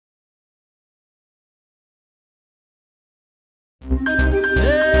ഈ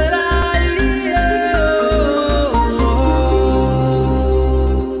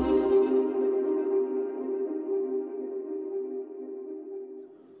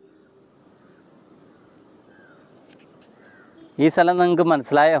സ്ഥലം നിങ്ങൾക്ക്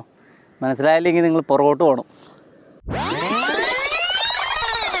മനസ്സിലായോ? മനസ്സിലായില്ലെങ്കിൽ നിങ്ങൾ പുറകോട്ട് പോകണം.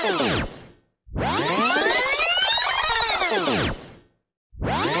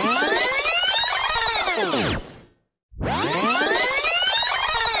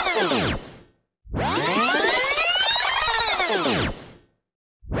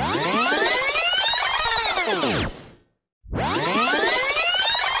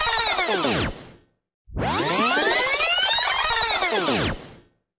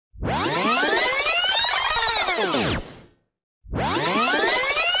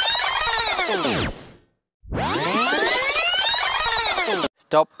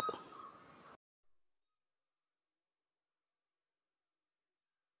 Stop.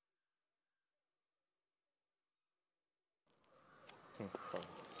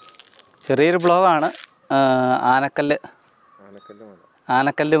 ചെറിയൊരു ബ്ലോഗാണ്.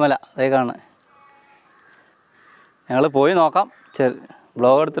 ആനക്കല്ലുമല അതേ കാണുന്നത്. ഞങ്ങൾ പോയി നോക്കാം.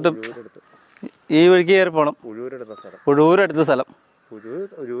 ബ്ലോഗ് എടുത്തിട്ട് ഈ വഴിക്ക് കയറി പോകണം. ഉഴൂരടുത്ത സ്ഥലം.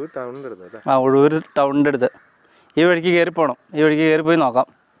 ആ ഉഴൂർ ടൗണിൻ്റെ അടുത്ത് ഈ വഴിക്ക് കയറി പോകണം. ഈ വഴിക്ക് കയറി പോയി നോക്കാം.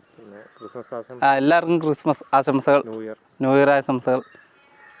 എല്ലാവർക്കും ക്രിസ്മസ് ആശംസകൾ, ന്യൂ ഇയർ ആശംസകൾ.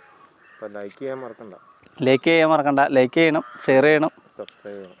 ലൈക്ക് ചെയ്യാൻ മറക്കണ്ട. ലൈക്ക് ചെയ്യണം, ഷെയർ ചെയ്യണം,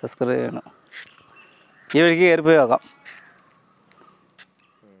 സബ്സ്ക്രൈബ് ചെയ്യണം. ഈ വഴിക്ക് കയറി പോയി നോക്കാം.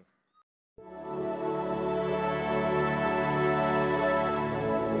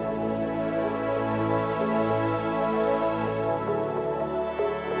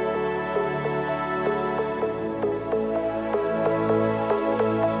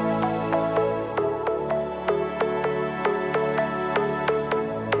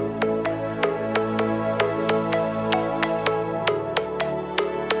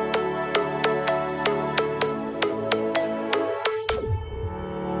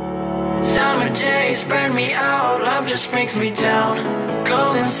 Burn me out, love just brings me down. Go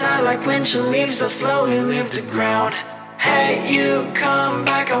inside like winter leaves that slowly leave the ground. Hey, you come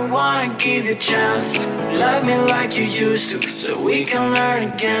back, I wanna give you a chance. Love me like you used to, so we can learn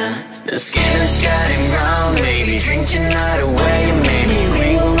again. The skin is getting round, baby, drink your night away. Maybe we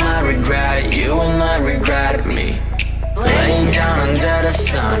will not regret it, you will not regret me. Laying down under the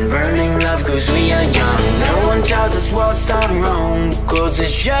sun, burning love cause we are young. No one tells us what's done wrong, cause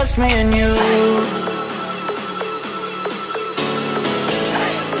it's just me and you.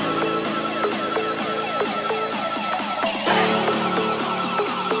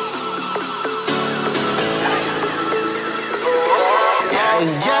 Yeah,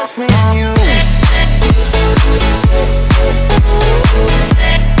 it's just me and you.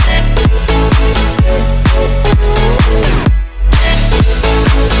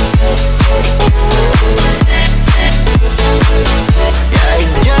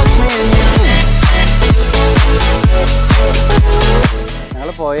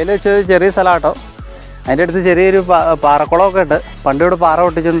 പോയാൽ വെച്ചൊരു ചെറിയ സ്ഥലം കേട്ടോ. അതിൻ്റെ അടുത്ത് ചെറിയൊരു പാറക്കുളമൊക്കെ ഉണ്ട്. പണ്ട് ഇവിടെ പാറ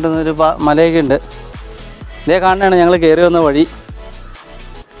പൊട്ടിച്ചുകൊണ്ടിരുന്നൊരു മലയൊക്കെ ഉണ്ട്. ഇതേ കാണുന്നതാണ് ഞങ്ങൾ കയറി വന്ന വഴി.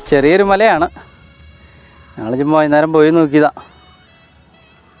 ചെറിയൊരു മലയാണ്. ഞങ്ങൾ ചുമ്മാ വൈകുന്നേരം പോയി നോക്കിയതാണ്.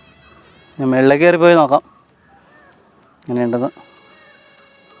 ഞാൻ മുകളിലേക്ക് കയറി പോയി നോക്കാം എങ്ങനെയുണ്ടെന്ന്.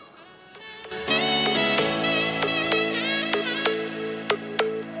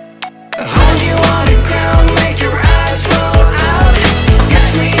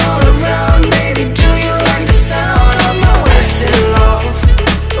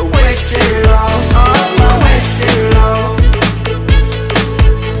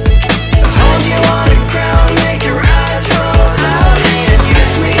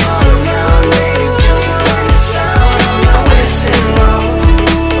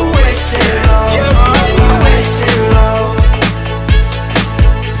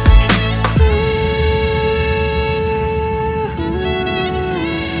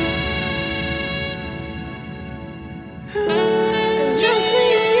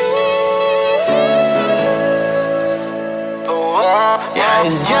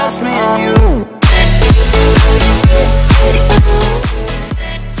 It's just me and you.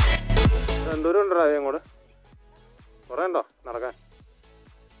 എന്തോരം ഉണ്ടോ അങ്ങോട്ട് കുറേ ഉണ്ടോ നടക്കാൻ?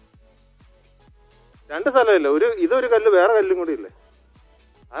 രണ്ട് സ്ഥലമില്ല, ഇതൊരു കല്ല് വേറെ കല്ലും കൂടി ഇല്ലേ,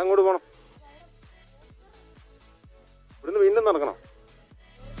 അതങ്ങോട്ട് പോണം. ഇവിടുന്ന് വീണ്ടും നടക്കണം.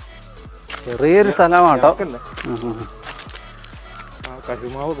 ചെറിയൊരു സ്ഥലമാട്ടോ.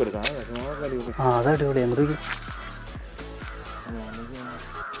 കശുമാവൊക്കെ എടുക്കാം. അതടിപൊളി. എന്തൊക്കെ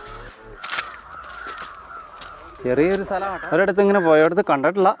ചെറിയൊരു സ്ഥലമാണ്. ഒരിടത്ത് ഇങ്ങനെ പോയടുത്ത്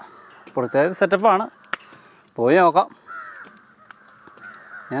കണ്ടിട്ടില്ല. പ്രത്യേക സെറ്റപ്പാണ്. പോയി നോക്കാം.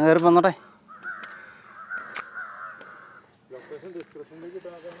 ഞാൻ കയറി പോന്നോട്ടെ.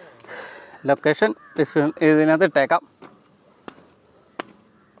 ലൊക്കേഷൻ ഡിസ്ക്രിപ്ഷൻ ഇതിനകത്ത് ഇട്ടേക്കാം.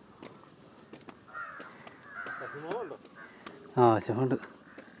 ആ ചുമണ്ട്.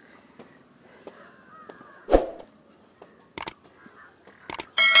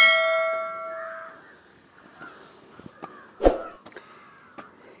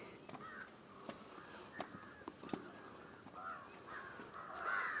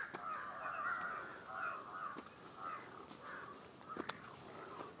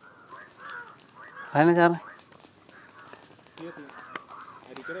 അതിനെ ചാറ്.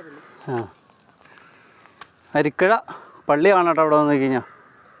 ആ അരിക്കഴ പള്ളി കാണാട്ടോ. അവിടെ വന്ന് കഴിഞ്ഞാൽ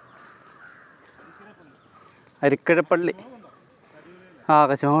അരിക്കഴ പള്ളി. ആ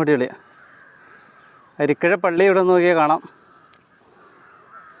കച്ചമോടി പള്ളി. അരിക്കഴ പള്ളി ഇവിടെ നോക്കിയാൽ കാണാം.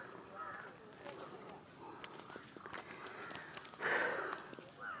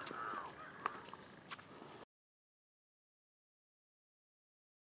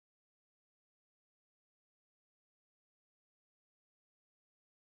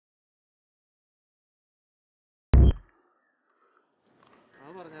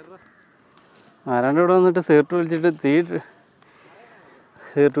 ആരാണ്ട് ഇവിടെ വന്നിട്ട് സീർട്ട് വിളിച്ചിട്ട്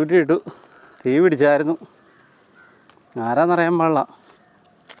സീർട്ടൂറ്റി ഇട്ടു. തീ പിടിച്ചായിരുന്നു. ആരാന്നറിയാൻ പാടില്ല.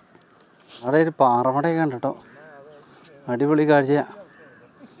 അവിടെ ഒരു പാറമടയൊക്കെ ഉണ്ട് കേട്ടോ. അടിപൊളി കാഴ്ചയാ.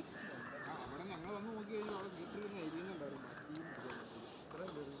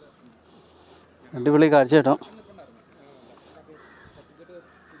 അടിപൊളി കാഴ്ച കേട്ടോ.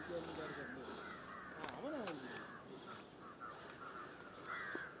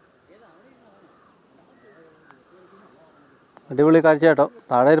 അടിപൊളി കാഴ്ച കേട്ടോ.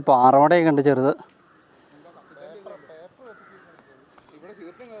 താഴെ ഒരു പാറമടയൊക്കെ ഉണ്ട് ചെറുത്.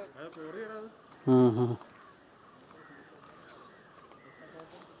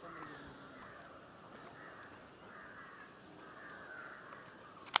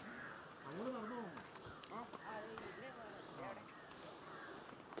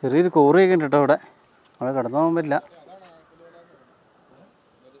 ചെറിയൊരു കോറിയൊക്കെ ഉണ്ട് കേട്ടോ ഇവിടെ. അവിടെ കിടന്നു പോകാൻ പറ്റില്ല.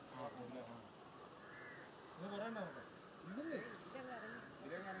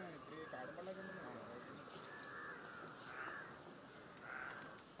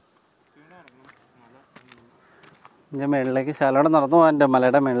 ഇതിൻ്റെ മുകളിലേക്ക് ശാലോടെ നടന്നു പോകാൻ. എൻ്റെ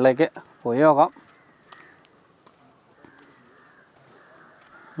മലയുടെ മുകളിലേക്ക് പോയി നോക്കാം.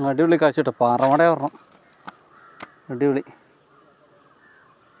 അടിപൊളി കാഴ്ച കേട്ടോ. പാറമട പറഞ്ഞു. അടിപൊളി.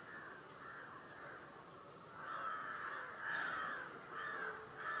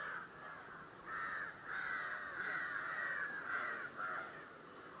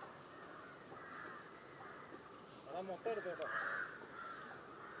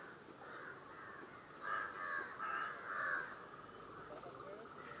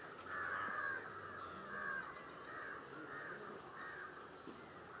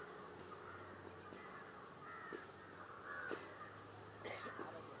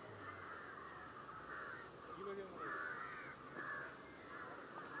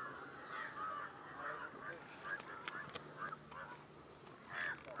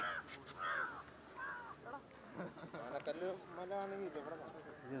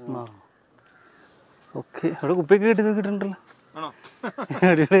 ഓക്കെ. അവിടെ കുപ്പിയൊക്കെ കിട്ടിയിട്ടുണ്ടല്ലോ.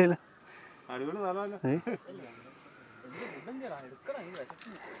 അടിപൊളിയല്ല.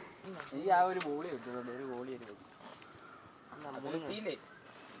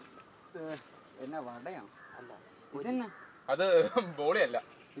 അത് ബോളിയല്ല,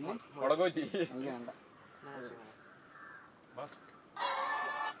 മുളക് വെച്ച്.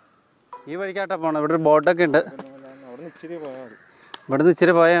 ഈ വഴിക്കാട്ടാ പോണം. ഇവിടെ ഒരു ബോട്ടൊക്കെ ഉണ്ട്. ഇവിടുന്ന്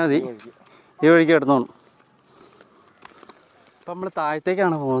ഇച്ചിരി പോയാൽ മതി. ഈ വഴിക്ക് കിടന്നു പോകണം. അപ്പം നമ്മൾ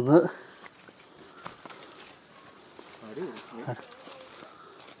താഴത്തേക്കാണ് പോകുന്നത്.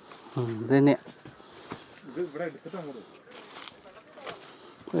 ഇത് തന്നെയാ.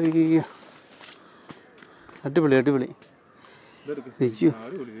 അയ്യോ അടിപൊളി അടിപൊളി. അയ്യോ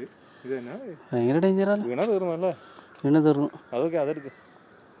ഭയങ്കര ഡേഞ്ചറാണ്. വീണ തീർന്നു. അതൊക്കെ അതെടുക്കും.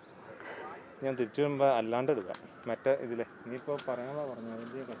 ഞാൻ തിരിച്ചു വരുമ്പോൾ അല്ലാണ്ട് എടുക്കാം. മറ്റേ ഇതിലെ ഇനിയിപ്പോൾ പറയാനുള്ള പറഞ്ഞു.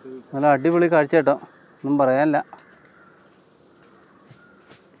 നല്ല അടിപൊളി കാഴ്ച കേട്ടോ. ഒന്നും പറയാനില്ല.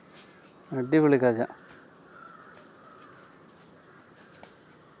 അടിപൊളി കാഴ്ച.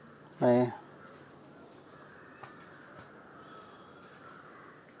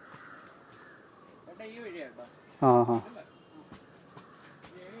 ആ ആ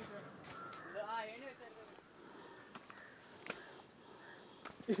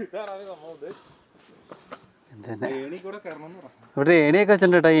എന്തെന്നെ ഇവിടെ ഏണിയൊക്കെ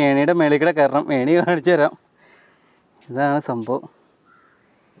വെച്ചിട്ടുണ്ട് കേട്ടോ. ഏണിയുടെ മേളിൽ കൂടെ കയറണം. ഏണി കാണിച്ചു തരാം. ഇതാണ് സംഭവം.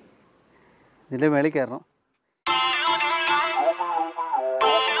 ഇതിൻ്റെ മേളിൽ കയറണം.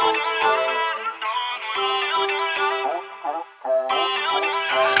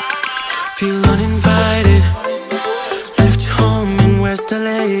 Feel uninvited. Left home in West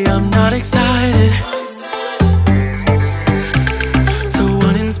LA. I'm not excited. So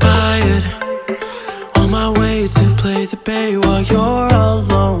uninspired. On my way to play the bay while you're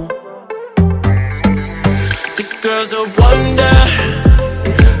alone. This girl's a wonder.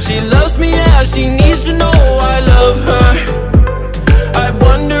 She loves me, yeah. She needs to know I love her. I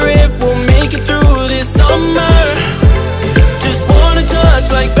wonder if we'll make it through this summer. Just wanna touch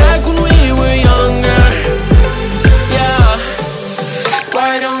like back when we were younger. Yeah.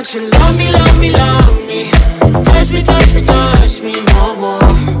 Why don't you love me, love me, love me? Touch me, touch me, touch me no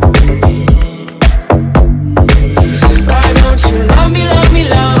more. Why don't you love me, love me,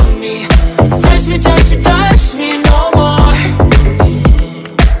 love me? Touch me, touch me, touch me no more.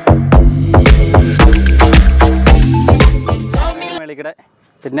 മേളിക്കടെ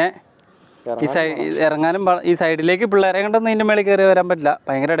പിന്നെ ഈ ഇറങ്ങാനും ഈ സൈഡിലേക്ക് പിള്ളേരെ കൊണ്ടൊന്നും ഇതിൻ്റെ മേളിൽ കയറി വരാൻ പറ്റില്ല.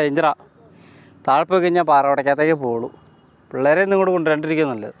 ഭയങ്കര ഡേഞ്ചറാണ്. താഴെ പോയി കഴിഞ്ഞാൽ പാറ ഉടയ്ക്കകത്തേക്ക് പോകുള്ളൂ. പിള്ളേരെ ഒന്നും കൂടെ കൊണ്ടുവരാണ്ടിരിക്കുക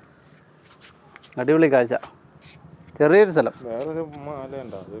നല്ലത്. അടിപൊളി കാഴ്ച. ചെറിയൊരു സ്ഥലം.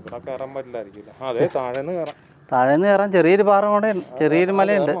 താഴേന്ന് കയറാൻ ചെറിയൊരു പാറ കൂടെ ചെറിയൊരു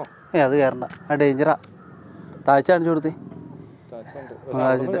മലയുണ്ട്. അത് കയറണ്ട. ആ ഡേഞ്ചറാ. താഴ്ച കാണിച്ചു കൊടുത്തേ.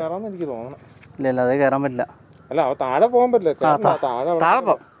 ഇല്ല ഇല്ല അത് കയറാൻ പറ്റില്ല. താഴെ പോകാൻ പറ്റില്ല. താഴെ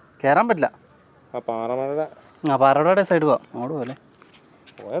പോകാം. കയറാൻ പറ്റില്ല. പാറയുടെ സൈഡ് പോവാം. അങ്ങോട്ട് പോലെ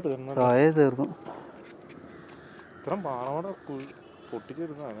പോയത് തീർന്നു.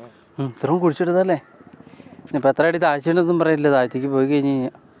 ഇത്രയും കുഴിച്ചെടുത്തല്ലേ. ഇനിയിപ്പോൾ എത്ര അടി താഴ്ചയുണ്ടെന്നും പറയില്ല. താഴ്ചക്ക് പോയി കഴിഞ്ഞ്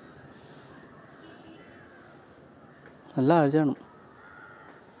കഴിഞ്ഞാൽ നല്ല ആഴ്ചയാണ്.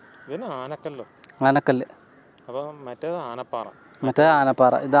 ആനക്കല്ല്. മറ്റേത്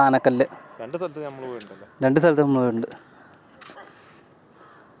ആനപ്പാറ. ഇത് ആനക്കല്ല്. രണ്ട് സ്ഥലത്ത് നമ്മൾ പോയിട്ടുണ്ട്.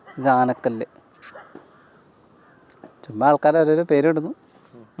 ഇത് ആനക്കല്ല്. ചുമ്മാ ആൾക്കാർ ഓരോരോ പേരിടുന്നു.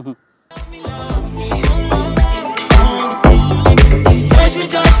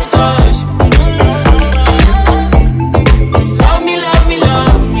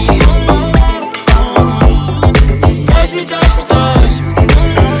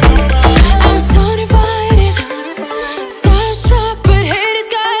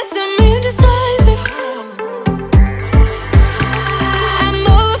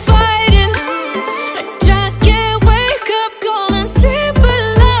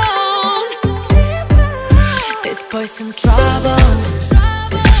 Some trouble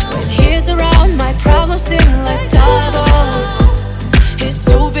when he's around. My problems seem like double. His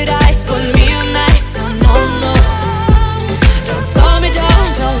stupid eyes put me on ice. So no, no, don't slow me down.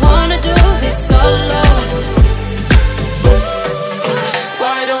 Don't wanna do this solo.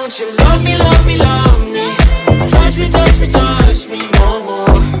 Why don't you love me, love me, love me? Touch me, touch me, touch me no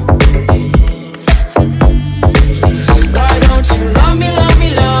more. Why don't you love me, love me,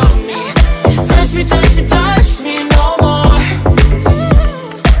 love me? Touch me, touch me, touch me no more.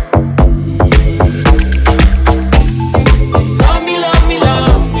 Love me, love me,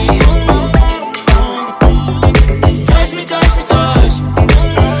 love me. Touch me, touch me, touch me.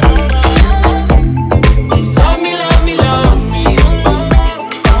 Love me, love me, love me.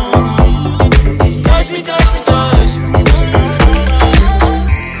 Touch me, touch me, touch me.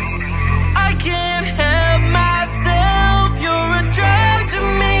 I can't help myself. You're a drug to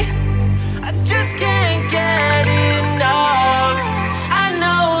me. I just can't get enough. I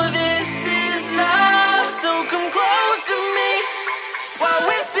know this is love, so come close to me while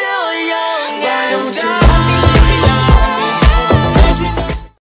we're still young. Why don't you love me, love me, love me? Touch me, touch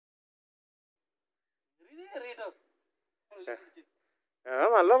me.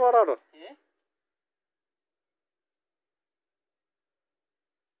 നല്ല പാടാട്ടോ.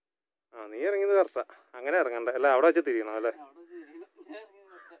 നീ ഇറങ്ങിയത് correct. അങ്ങനെ ഇറങ്ങണ്ട. അല്ല അവിടെ വെച്ച് തിരിയണം അല്ലേ.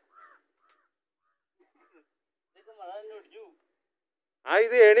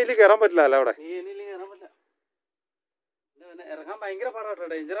 ഇത് ഏണിയിൽ കയറാൻ പറ്റില്ല അല്ലേ അവിടെ. ഇറങ്ങാൻ ഭയങ്കര പാടാട്ടോ.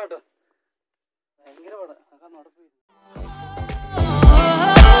 ഡേഞ്ചറാട്ടോ. ഭയങ്കര പാടാ.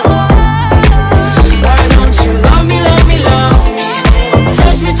 Why don't you love me, love me, love me?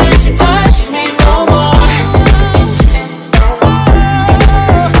 Touch me, touch me, touch me no more.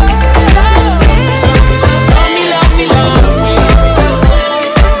 Love me, love me, love me.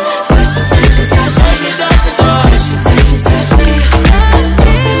 Touch me, touch me, touch me, touch me, touch me, touch me, touch me.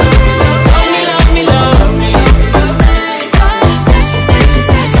 Love me, love me, love me. Touch me, touch me,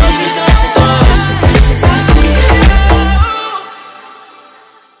 touch me, touch me, touch me, touch me, touch me.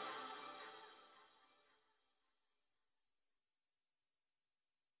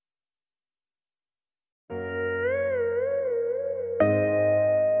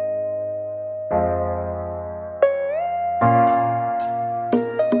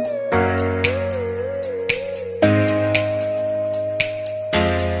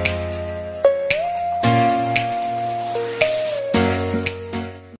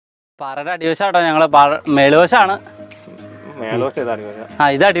 പാറയുടെ അടിവശാട്ടോ ഞങ്ങൾ മേളുവശമാണ്. ആ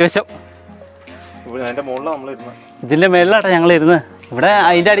ഇത് അടിവശം. ഇതിന്റെ മേളിലാട്ടോ ഞങ്ങൾ ഇരുന്ന്. ഇവിടെ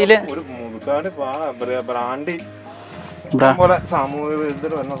അതിന്റെ അടിയിൽ ബ്രാൻഡ്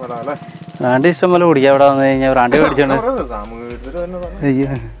ഇഷ്ടം പോലെ കുടിക്കാം. ഇവിടെ വന്നു കഴിഞ്ഞാൽ ബ്രാൻഡ് മേടിച്ചോണ്ട്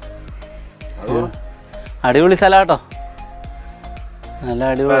അടിപൊളി സ്ഥലമാട്ടോ, നല്ല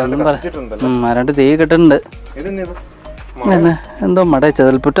അടിപൊളി. മരണ്ട് തീ കിട്ടുന്നുണ്ട്. പിന്നെ എന്തോ മട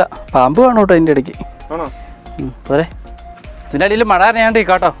ചെതൽപ്പുറ്റ പാമ്പ് കാണും കേട്ടോ അതിൻ്റെ ഇടയ്ക്ക്. പോരെ ഇതിൻ്റെ അടിയിൽ മഴ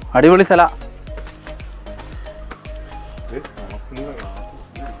അറിയാണ്ടിരിക്കാട്ടോ, അടിപൊളി സ്ഥല.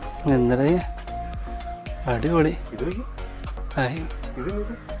 എന്താ അടിപൊളി.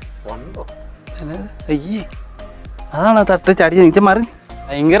 അയ്യേ അതാണ് തട്ട് ചാടി എനിക്ക് മറി.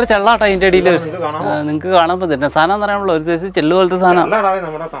 ഭയങ്കര ചെള്ളാട്ടോ അതിൻ്റെ അടിയിൽ. നിങ്ങൾക്ക് കാണാൻ പറ്റില്ല സാധനം എന്ന് പറയാനുള്ള ഒരു ദിവസം ചെല്ലു പോലത്തെ സാധനം.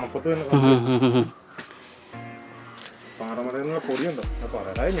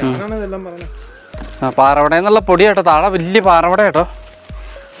 പാറവട എന്നുള്ള പൊടി കേട്ടോ, താഴെ വലിയ പാറവട കേട്ടോ,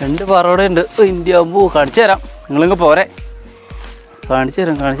 2 പാറവട ഉണ്ട്. ഇന്ത്യ അമ്പൂ കാണിച്ചു തരാം, നിങ്ങളിങ്ങ് പോരെ കാണിച്ചു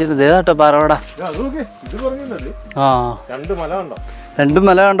തരാം. ഇതേതാട്ടോ പാറവട. ആ 2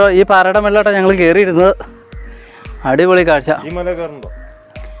 മല കണ്ടോ. ഈ പാറയുടെ മേലോട്ടോ ഞങ്ങൾ കയറിയിരുന്നത്. അടിപൊളി കാഴ്ച.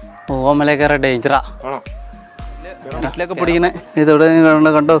 ഓ മല കയറാൻ ഡേഞ്ചറാ. വീട്ടിലൊക്കെ പിടിക്കണേ ഇതോടെ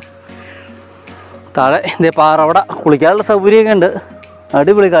കണ്ടോ. താഴെ ഇതേ പാറവട, കുളിക്കാനുള്ള സൗകര്യമൊക്കെ ഉണ്ട്.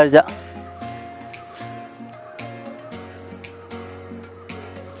 അടിപൊളി കാഴ്ച.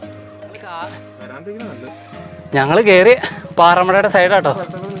 ഞങ്ങൾ കയറി പാറമടയുടെ സൈഡാട്ടോ.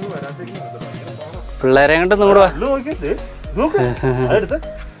 പിള്ളേരെ കണ്ട് നിങ്ങൾ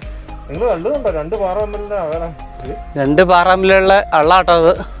 2 പാറമ്പിലുള്ള അള്ളാട്ടോ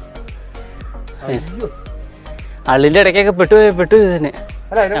അത്. അള്ളിൻ്റെ ഇടയ്ക്കൊക്കെ പെട്ടു തന്നെ.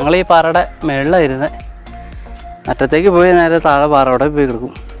 ഞങ്ങൾ ഈ പാറയുടെ മേളിലായിരുന്നേ. അറ്റത്തേക്ക് പോയി നേരെ താഴെ പാറയുടെ പോയി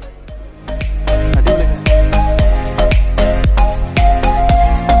കിടക്കും.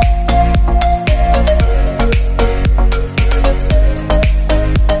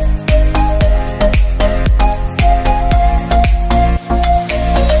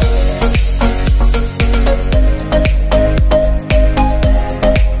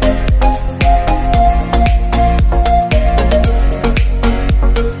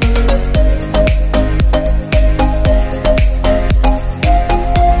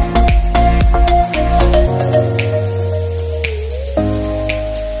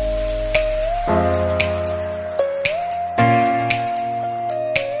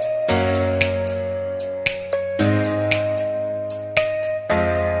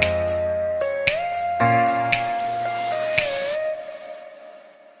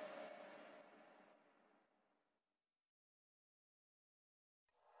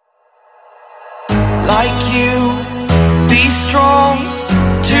 Like you, be strong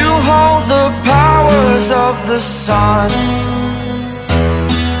to hold the powers of the sun.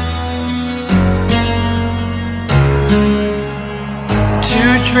 To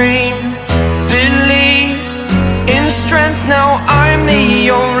dream, believe in strength. Now I'm the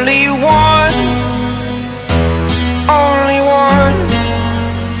only one, only one.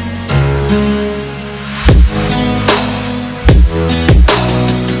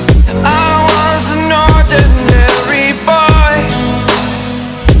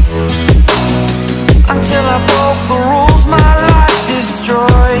 Until I broke the rules, my life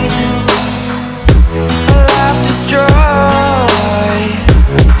destroyed. Life destroyed.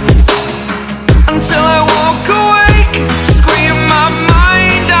 Until I woke awake, scream my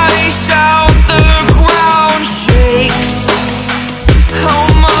mind, I shout, the ground shakes. How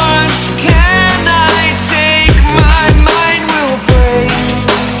much can I take? My mind will break.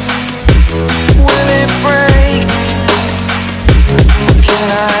 Will it break? Can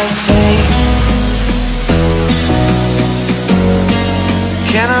I take?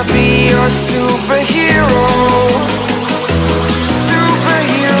 Can I be your superhero?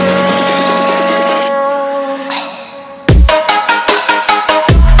 Superhero.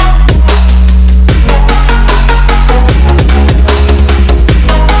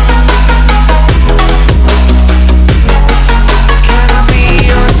 Can I be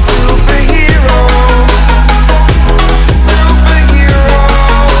your superhero? Superhero.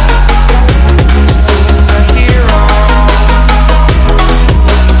 Superhero.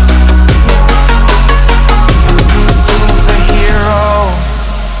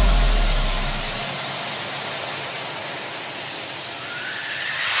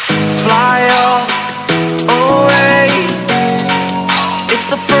 Fly up away. It's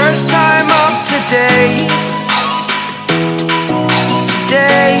the first time of today.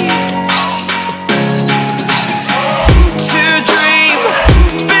 Today. To dream,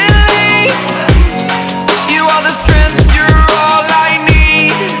 believe.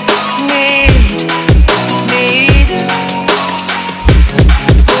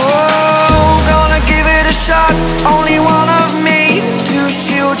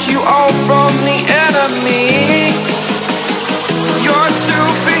 protect you all from the enemy. You're a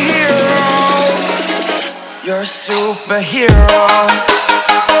superhero. You're a superhero.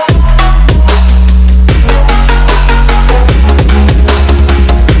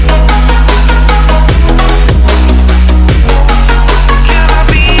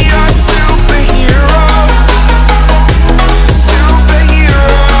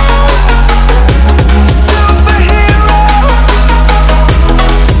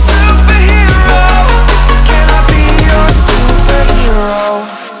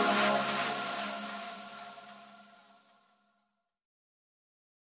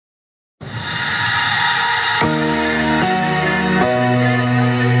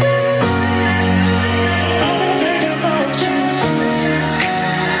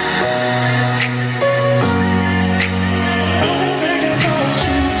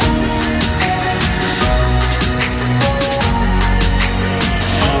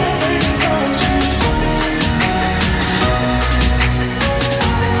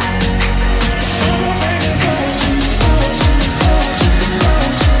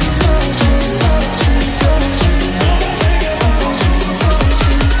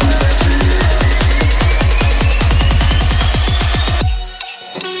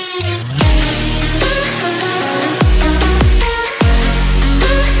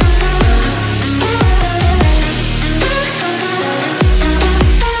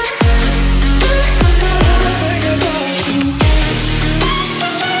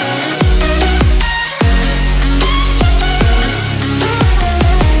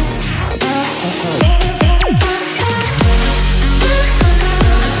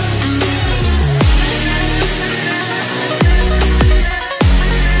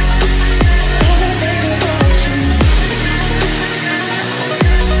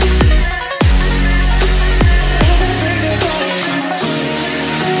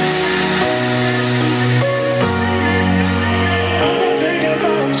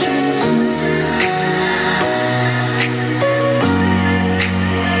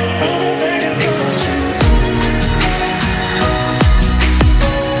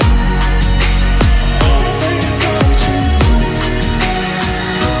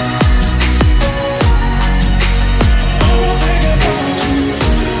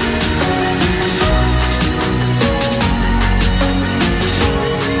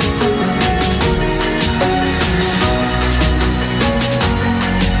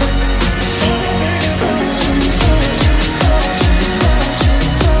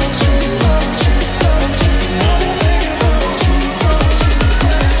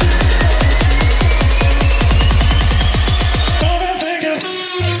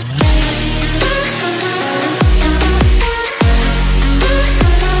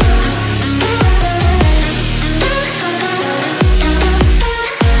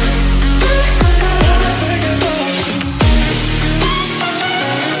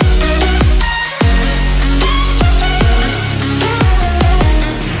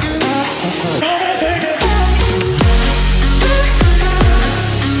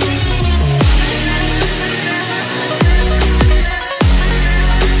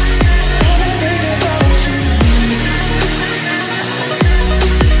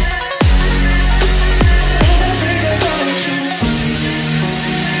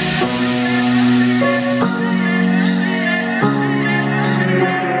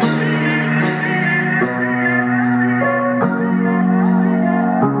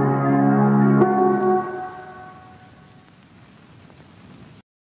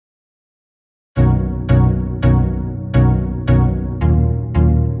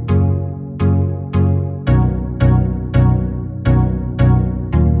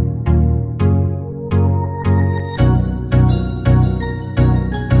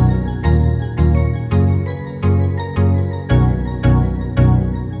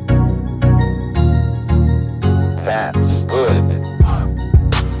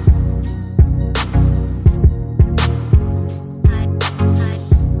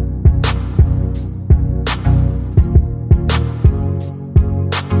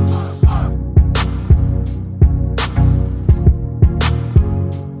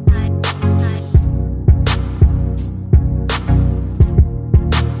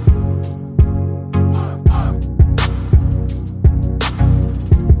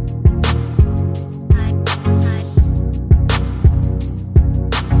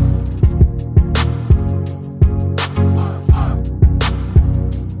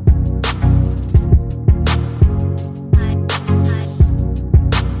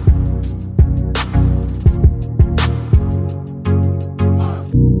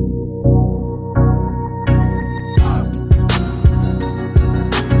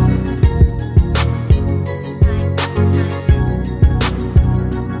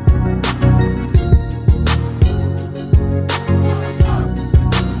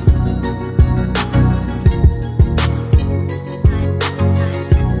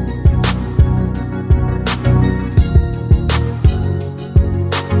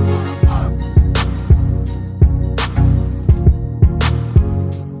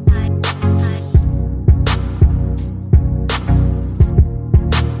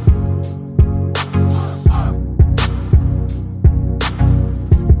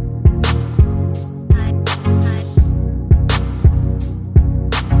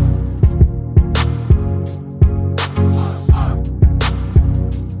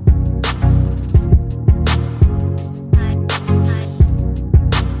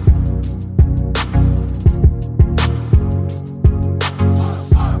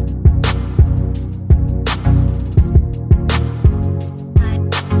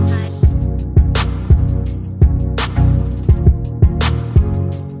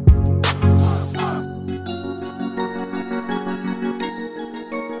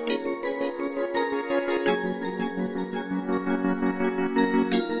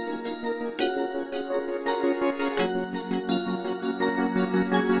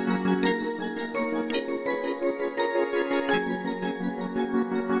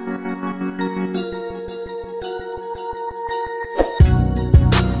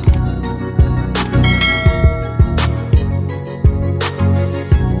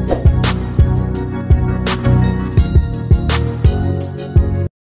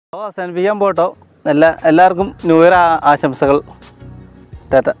 അവസാനിപ്പിക്കാൻ പോട്ടോ. എല്ലാവർക്കും new year ആശംസകൾ.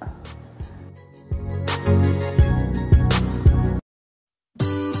 ടാറ്റ.